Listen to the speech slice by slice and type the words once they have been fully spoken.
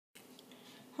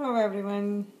Hello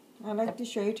everyone, I'd like to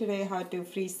show you today how to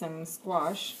freeze some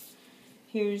squash.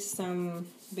 Here's some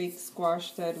big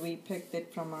squash that we picked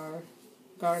it from our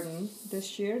garden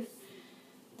this year.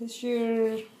 This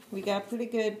year we got pretty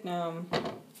good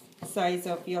size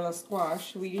of yellow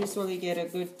squash. We usually get a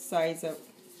good size of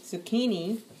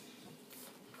zucchini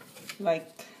like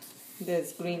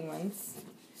these green ones.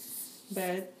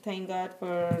 But thank God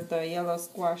for the yellow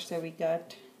squash that we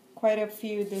got. Quite a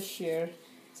few this year.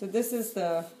 So this is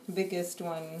the biggest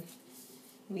one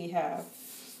we have.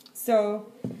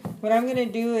 So what I'm going to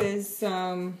do is,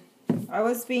 I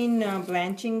was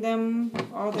blanching them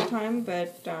all the time,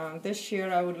 but this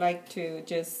year I would like to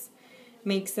just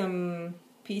make some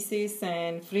pieces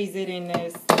and freeze it in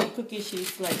this cookie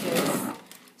sheets like this.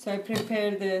 So I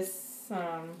prepared this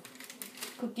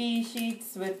cookie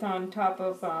sheets with on top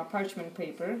of parchment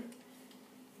paper.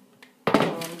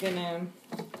 I'm going to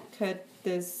cut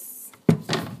this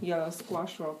yellow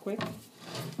squash real quick.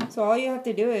 So all you have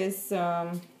to do is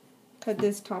cut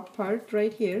this top part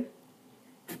right here.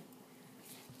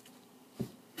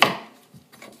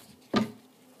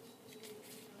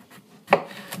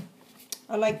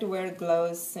 I like to wear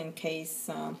gloves in case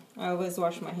I always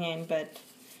wash my hand, but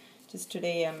just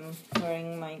today I'm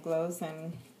wearing my gloves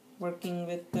and working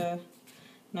with the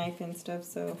knife and stuff,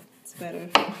 so it's better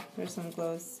to wear some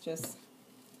gloves just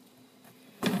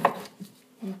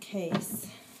in case.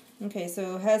 Okay,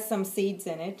 so it has some seeds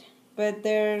in it, but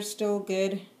they're still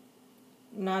good,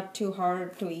 not too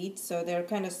hard to eat, so they're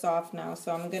kind of soft now,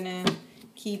 so I'm gonna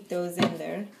keep those in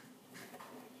there.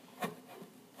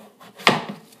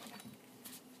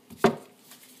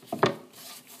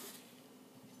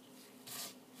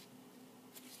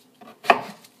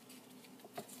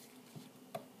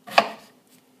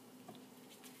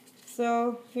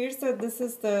 So this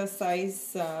is the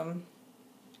size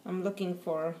I'm looking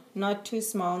for. Not too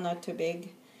small, not too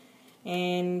big.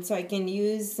 And so I can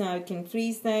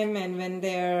freeze them, and when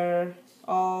they're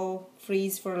all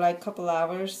freeze for like a couple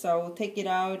hours, so I'll take it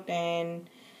out and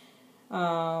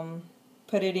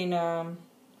put it in a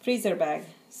freezer bag.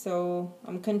 So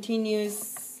I'm continue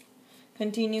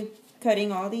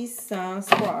cutting all these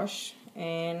squash,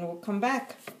 and we'll come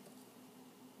back.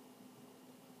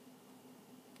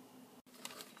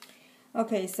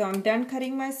 Okay, so I'm done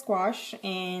cutting my squash,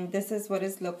 and this is what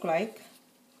it looks like.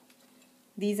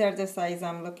 These are the size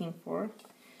I'm looking for.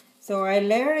 So I'm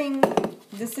layering,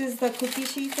 this is the cookie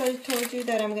sheets I told you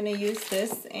that I'm going to use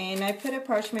this, and I put a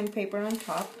parchment paper on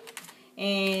top,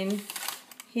 and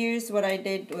here's what I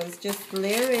did was just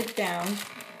layer it down,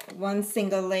 one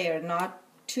single layer, not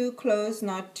too close,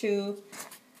 not too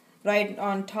right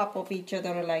on top of each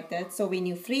other like that, so when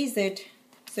you freeze it,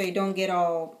 so you don't get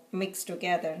all mixed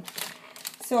together.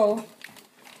 So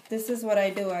this is what I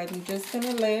do. I'm just going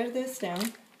to layer this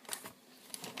down.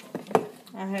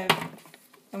 I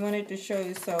wanted to show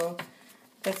you, so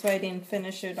that's why I didn't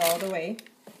finish it all the way.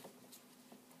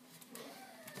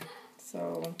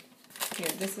 So here,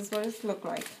 this is what it looks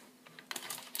like.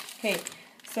 Okay,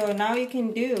 so now you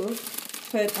can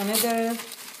put another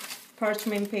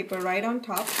parchment paper right on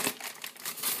top.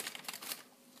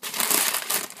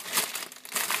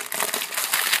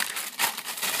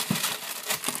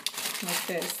 Like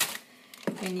this,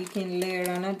 and you can layer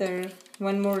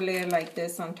one more layer like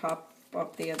this on top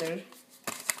of the other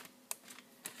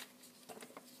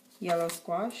yellow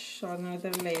squash,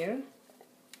 another layer.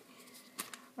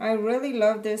 I really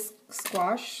love this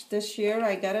squash this year.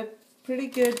 I got it pretty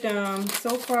good.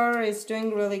 So far it's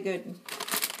doing really good.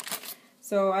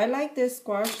 So I like this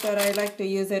squash that I like to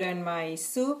use it in my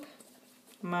soup,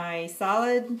 my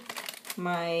salad,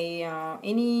 my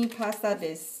any pasta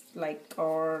dish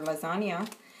or lasagna.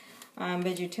 I'm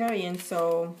vegetarian,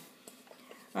 so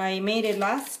I made it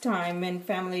last time in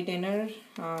family dinner,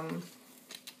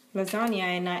 lasagna,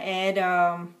 and I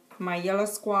add my yellow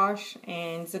squash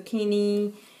and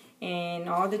zucchini and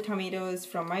all the tomatoes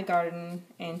from my garden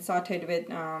and sauteed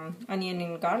with onion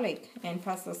and garlic and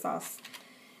pasta sauce,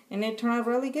 and it turned out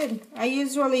really good. I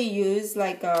usually use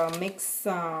like a mix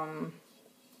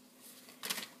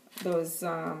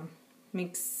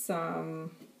mix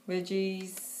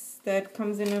veggies that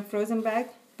comes in a frozen bag,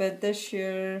 but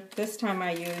this time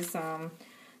I use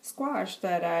squash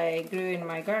that I grew in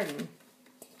my garden.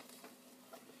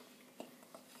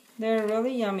 They're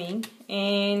really yummy,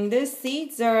 and this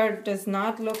seeds does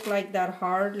not look like that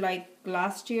hard like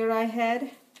last year I had.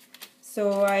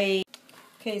 So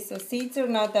so seeds are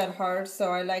not that hard,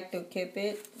 so I like to keep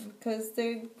it because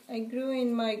I grew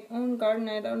in my own garden.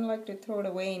 I don't like to throw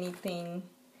away anything.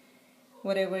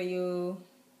 Whatever you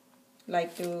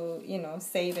like to,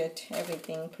 save it,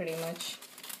 everything pretty much,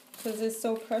 because it's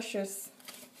so precious.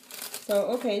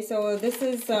 So this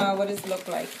is what it look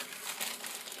like.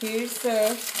 Here's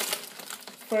the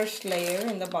first layer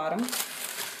in the bottom,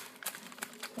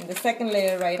 and the second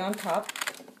layer right on top.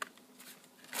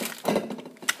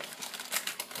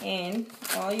 And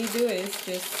all you do is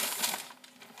just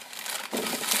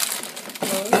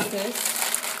close this,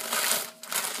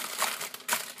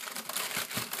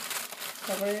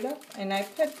 cover it up, and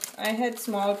I had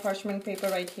small parchment paper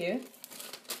right here,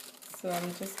 so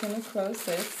I'm just gonna close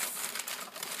this.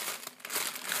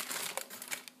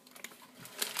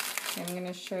 I'm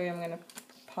gonna show you. I'm gonna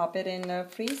pop it in the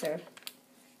freezer.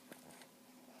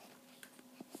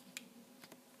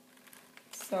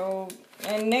 So,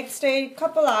 and next day,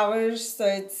 couple hours, so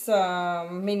it's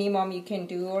minimum you can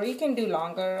do, or you can do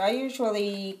longer. I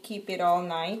usually keep it all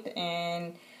night,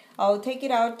 and I'll take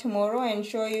it out tomorrow and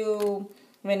show you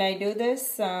when I do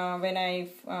this, when I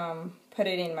put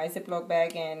it in my Ziploc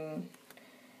bag, and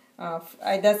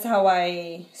that's how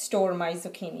I store my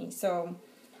zucchini. So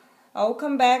I'll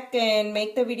come back and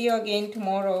make the video again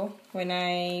tomorrow when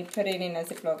I put it in a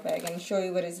Ziploc bag and show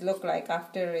you what it look like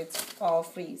after it's all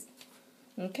freeze.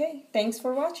 Okay, thanks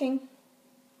for watching.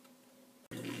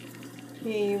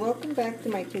 Hey, welcome back to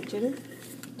my kitchen.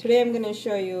 Today I'm going to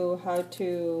show you how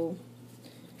to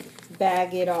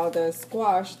bag it all the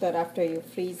squash that after you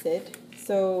freeze it.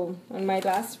 So on my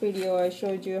last video I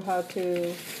showed you how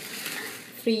to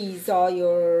freeze all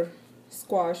your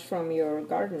squash from your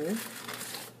garden.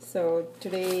 So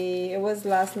today, it was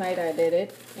last night I did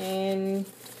it, and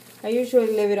I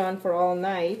usually leave it on for all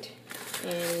night,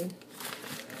 and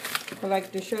I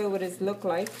like to show you what it look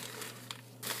like.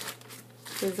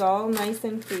 It's all nice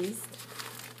and freezed.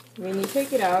 When you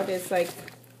take it out, it's like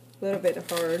a little bit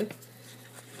hard.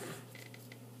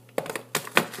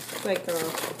 It's like a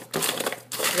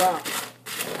rock.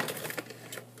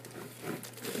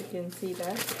 You can see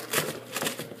that.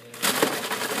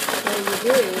 What you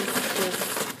do is just,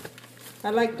 I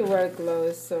like to wear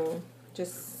gloves, so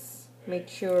just make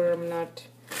sure I'm not,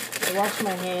 I wash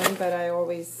my hand, but I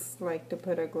always like to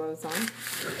put a gloves on.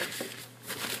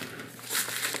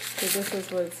 So this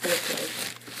is what it looks like.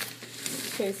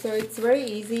 Okay, so it's very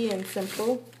easy and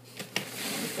simple,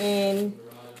 and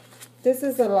this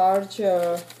is a large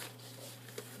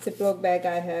Ziploc bag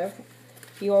I have.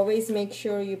 You always make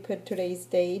sure you put today's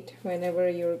date whenever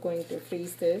you're going to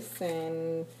freeze this,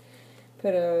 and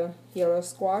put a yellow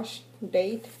squash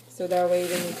date, so that way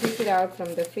when you take it out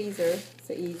from the freezer,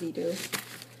 it's easy to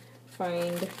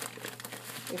find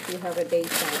if you have a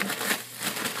date on.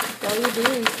 All you do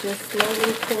is just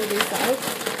slowly pull this out.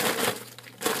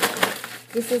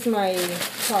 This is my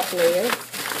top layer.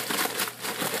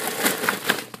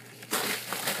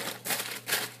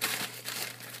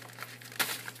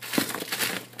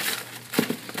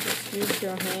 Just use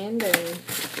your hand and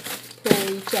pull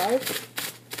each out.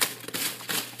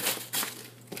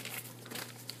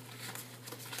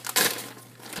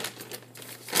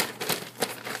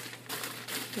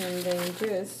 And then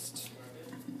just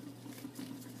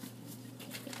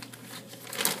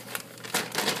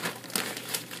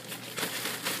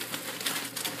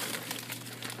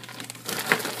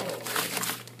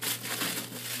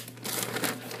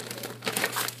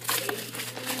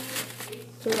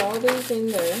put all these in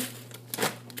there.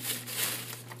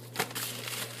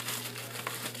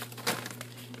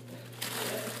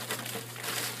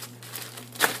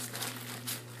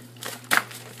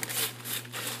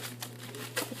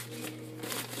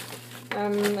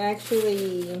 I'm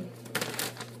actually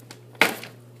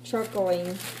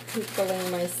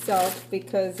tickling myself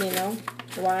because, you know,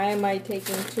 why am I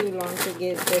taking too long to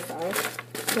get this out,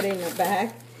 put it in a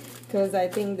bag? Because I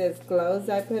think this gloves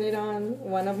I put it on,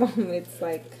 one of them, it's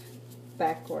like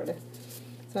backward.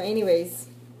 So anyways,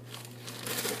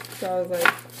 so I was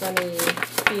like funny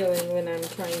feeling when I'm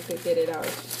trying to get it out.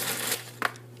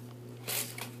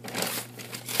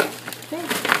 Okay.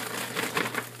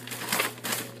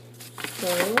 So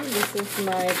this is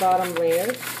my bottom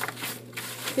layer.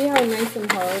 See how nice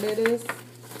and hard it is?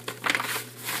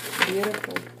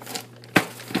 Beautiful.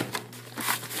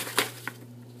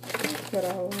 Put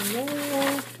all in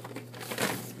there.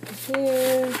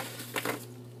 Here.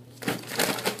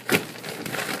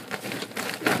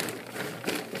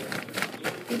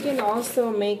 You can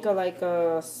also make like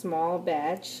a small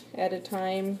batch at a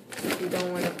time if you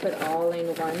don't want to put all in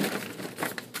one.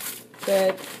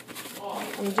 But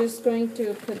I'm just going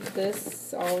to put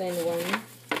this all in one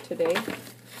today.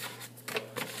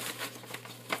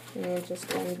 And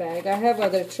just one bag. I have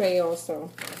other tray also,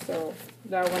 so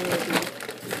that one will be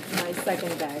my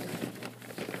second bag.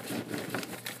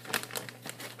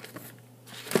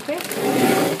 Okay,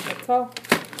 that's all.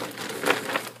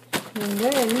 And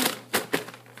then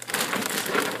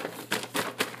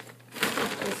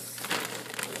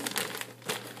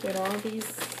get all these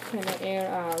kind of air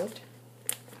out.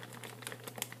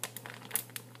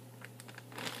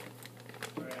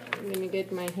 Let me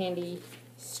get my handy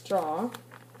straw.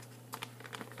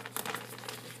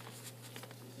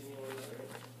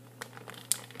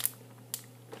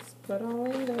 Just put all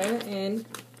in there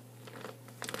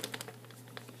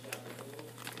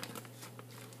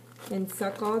and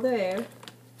suck all the air.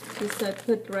 Just I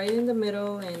put right in the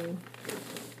middle and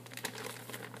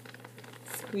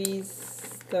squeeze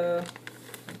the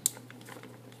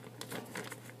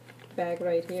bag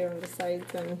right here on the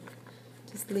sides and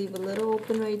just leave a little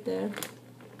open right there.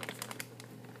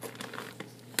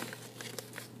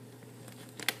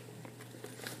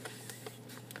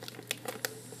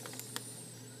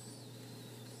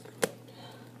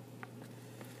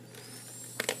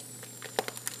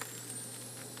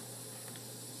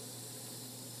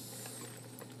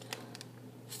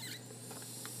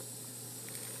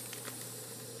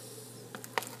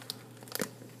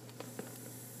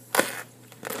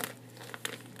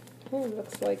 It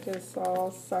looks like it's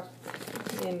all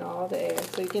sucked in all the air.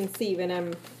 So you can see when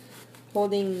I'm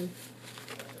holding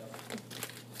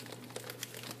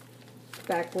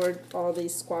backward, all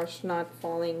these squash not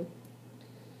falling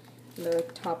in the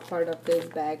top part of this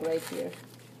bag right here.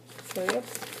 So yep,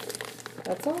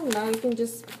 that's all. Now you can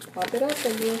just pop it up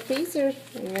in your freezer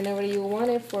and whenever you want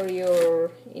it for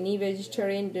your any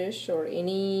vegetarian dish or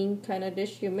any kind of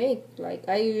dish you make. Like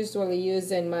I usually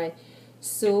use in my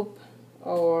soup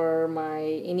or my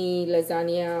any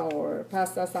lasagna or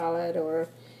pasta salad or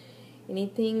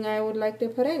anything I would like to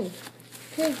put in.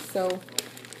 Okay, so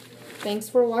thanks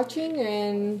for watching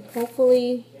and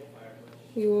hopefully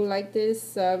you like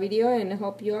this video and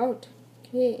help you out.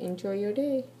 Okay, enjoy your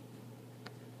day.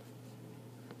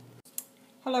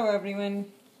 Hello everyone.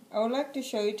 I would like to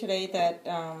show you today that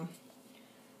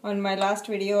on my last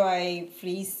video I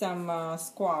freeze some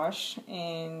squash,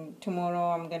 and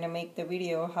tomorrow I'm gonna make the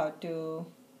video how to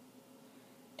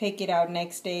take it out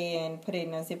next day and put it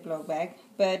in a Ziploc bag.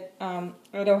 But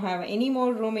I don't have any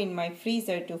more room in my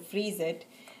freezer to freeze it,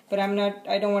 but I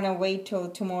don't want to wait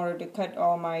till tomorrow to cut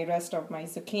all my rest of my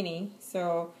zucchini,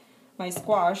 so my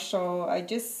squash, so I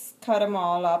just cut them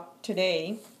all up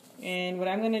today. And what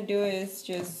I'm gonna do is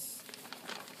just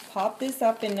pop this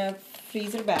up in a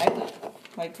freezer bag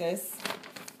like this,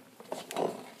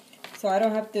 so I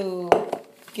don't have to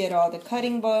get all the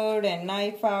cutting board and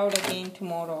knife out again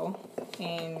tomorrow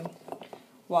and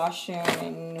wash them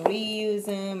and reuse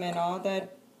them and all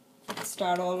that,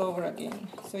 start all over again.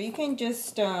 So you can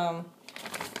just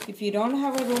if you don't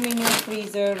have a room in your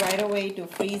freezer right away to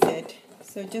freeze it,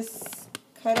 so just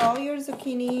cut all your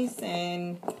zucchinis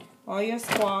and all your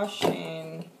squash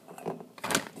and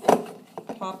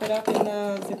pop it up in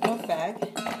the Ziploc bag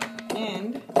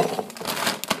and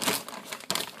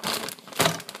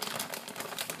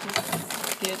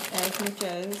just get as much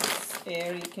as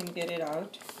air you can get it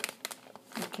out.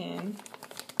 You can.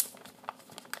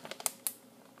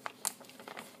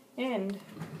 And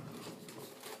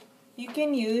you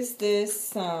can use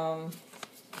this, you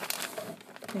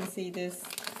can see this,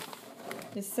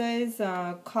 it says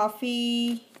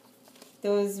coffee.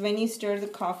 Those, when you stir the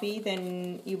coffee,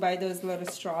 then you buy those little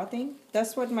straw thing.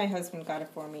 That's what my husband got it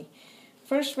for me.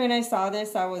 First, when I saw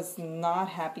this, I was not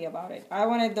happy about it. I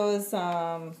wanted those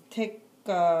thick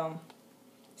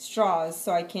straws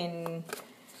so I can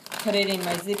put it in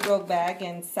my Ziploc bag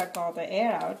and suck all the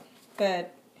air out.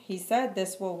 But he said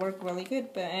this will work really good,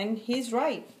 and he's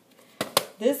right.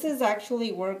 This is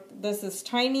actually this is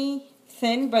tiny,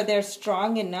 thin, but they're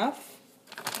strong enough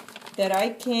that I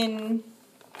can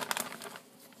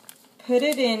put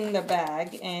it in the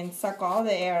bag and suck all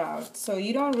the air out. So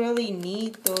you don't really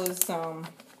need those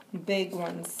big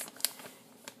ones.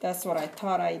 That's what I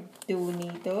thought. I do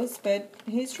need those, but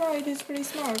he's right. He's pretty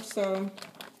smart. So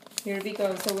here we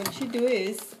go. So what you do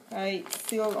is I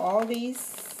seal all these,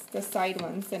 the side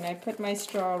ones, and I put my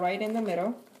straw right in the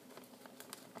middle,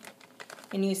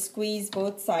 and you squeeze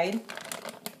both sides.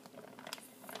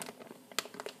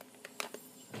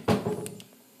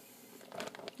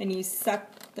 And you suck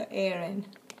the air in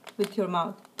with your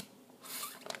mouth.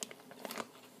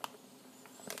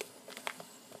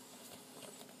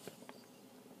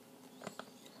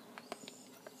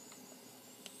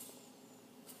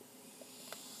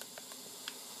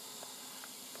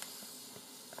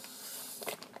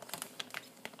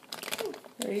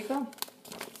 There you go.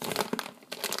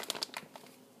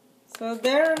 So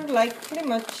they're like pretty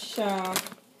much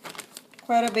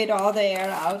quite a bit all the air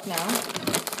out now.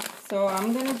 So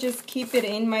I'm gonna just keep it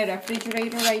in my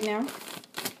refrigerator right now,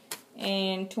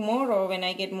 and tomorrow when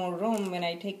I get more room, when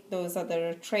I take those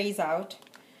other trays out,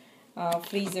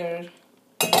 freezer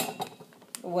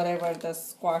whatever the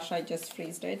squash I just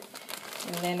freezed it,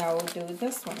 and then I will do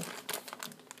this one.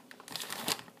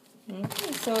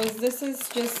 Okay, so this is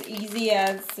just easy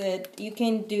as it. You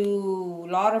can do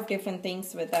a lot of different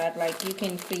things with that. Like you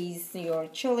can freeze your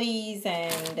chilies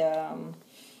and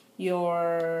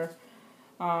your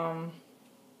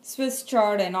Swiss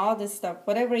chard and all this stuff.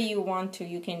 Whatever you want to,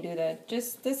 you can do that.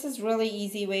 Just this is really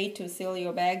easy way to seal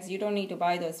your bags. You don't need to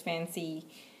buy those fancy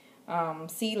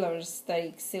sealers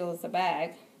that seals the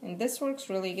bag, and this works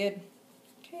really good.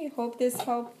 Okay, hope this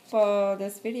helped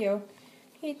this video.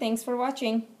 Okay, thanks for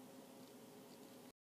watching.